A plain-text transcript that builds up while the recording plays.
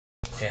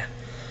Yeah.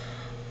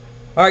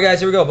 All right, guys,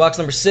 here we go. Box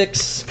number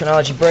 6,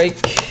 Chronology break,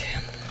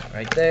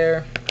 right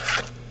there.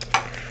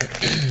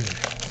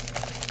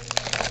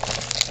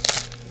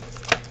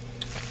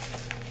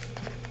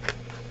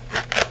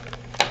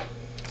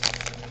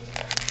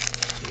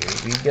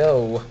 Here we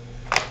go.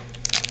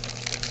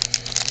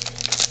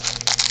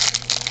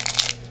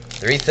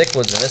 3 thick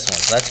woods in this one,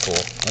 so that's cool.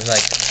 Looks like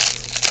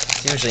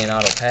it's usually an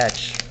auto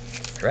patch,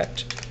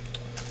 correct?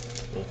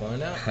 We'll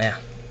find out. Yeah.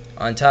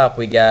 On top,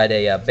 we got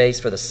a base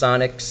for the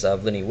Sonics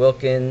of Lenny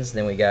Wilkens.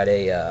 Then we got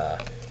a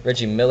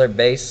Reggie Miller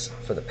base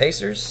for the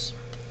Pacers.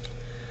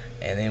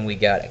 And then we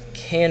got a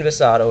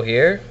canvas auto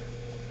here.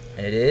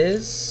 And it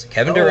is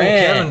Kevin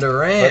Durant for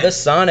the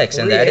Sonics.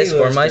 And that is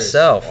for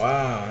myself.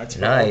 Wow, that's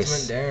for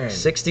nice. Ultimate Darren.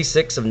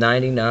 66 of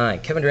 99.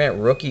 Kevin Durant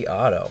rookie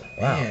auto.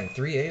 Wow. Man,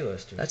 3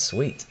 A-listers. That's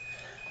sweet.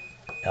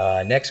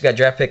 Next, we got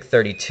draft pick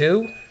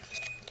 32.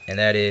 And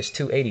that is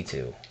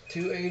 282.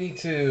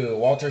 282.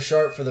 Walter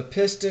Sharp for the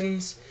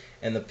Pistons.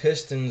 And the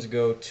Pistons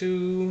go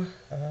to...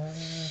 I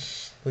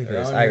believe it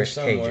was Irish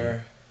Cajun.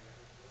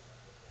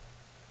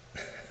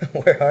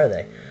 Where are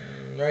they?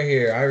 Right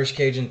here, Irish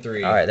Cajun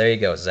 3. All right, there you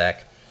go,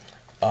 Zach.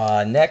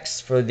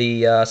 Next for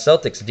the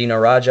Celtics, Dino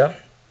Raja.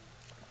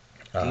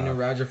 Dino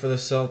Raja for the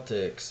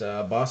Celtics.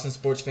 Boston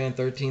Sports Fan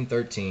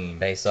 1313.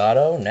 Base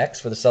auto. Next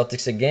for the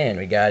Celtics again,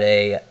 we got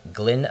a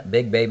Glenn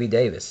Big Baby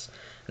Davis.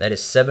 That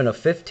is 7 of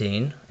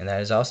 15, and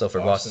that is also for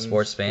Boston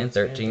Sports Fan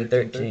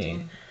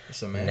 1313.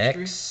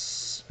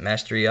 Next,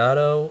 Mastery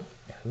auto.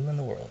 Who in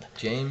the world?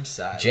 James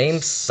Silas.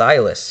 James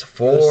Silas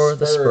for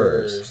the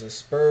Spurs. The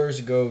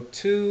Spurs go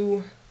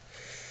to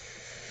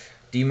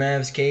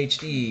D-Mavs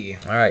KHD.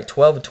 All right,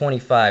 12 of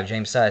 25,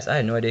 James Silas. I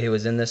had no idea he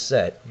was in this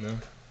set. No.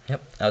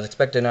 Yep, I was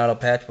expecting an auto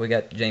patch, but we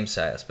got James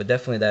Silas. But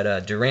definitely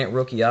that Durant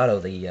rookie auto,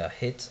 the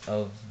hit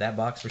of that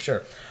box for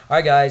sure. All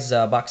right, guys,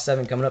 box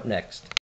 7 coming up next.